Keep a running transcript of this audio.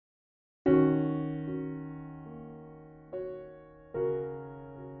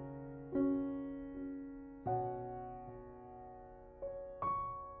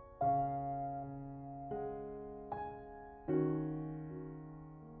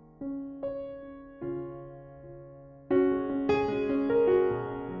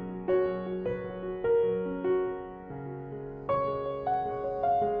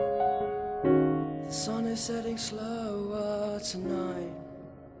setting slower tonight.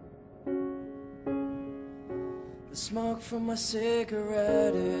 The smoke from my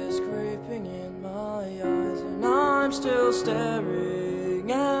cigarette is creeping in my eyes, and I'm still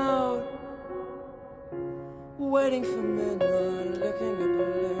staring out, waiting for midnight, looking at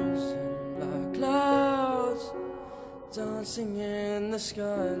balloons and black clouds dancing in the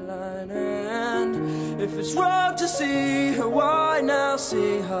skyline. And if it's wrong to see her, why now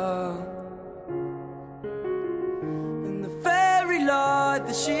see her in the fairy light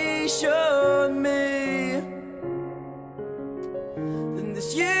that she showed me? Then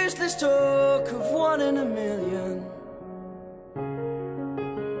this useless talk of one in a million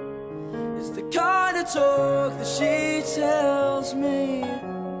is the kind of talk that she tells me.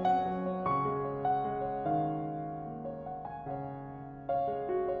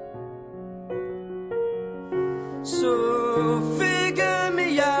 So figure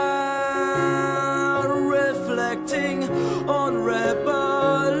me out, reflecting on red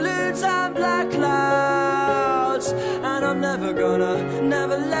balloons and black clouds. And I'm never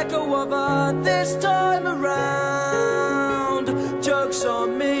let go of her this time around. Joke's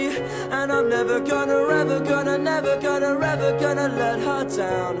on me, and I'm never ever gonna let her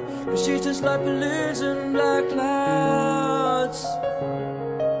down. 'Cause she's just like balloons and black clouds.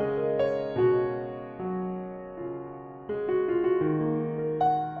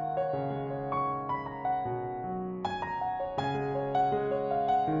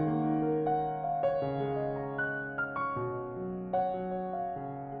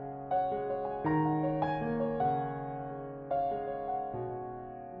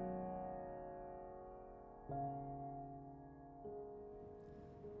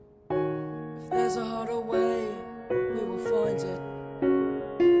 There's a harder way, we will find it.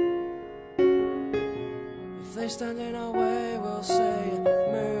 If they stand in our way, we'll say,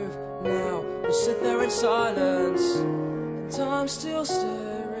 move now. We'll sit there in silence, and time's still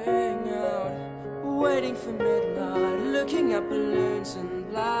staring out, waiting for midnight, looking at balloons and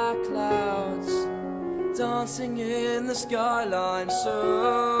black clouds dancing in the skyline. So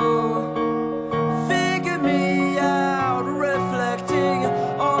figure me out, reflecting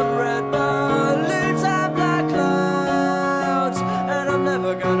on red balloons and black clouds. And I'm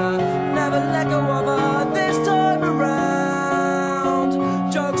never let go of her this time around.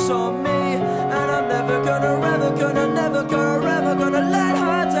 Joke's on me, and I'm never ever gonna let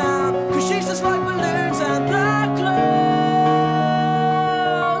her down. 'Cause she's just like balloons and black clouds.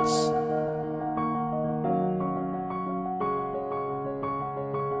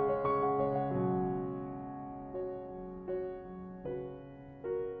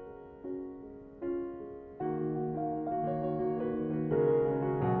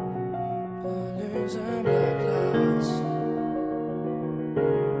 Balloons and black clouds.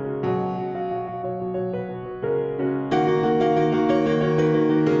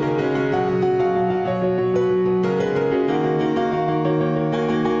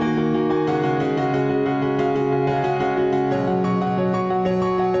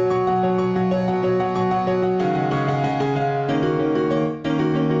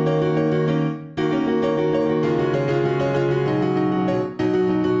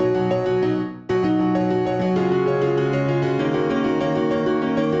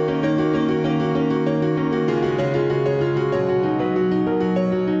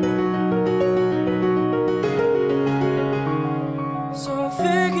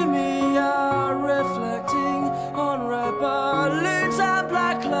 Figure me out, reflecting on red balloons and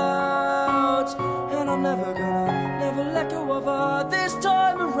black clouds. And I'm never let go of her this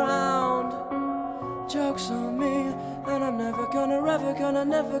time around. Joke's on me, and I'm never gonna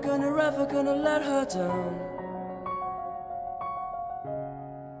let her down.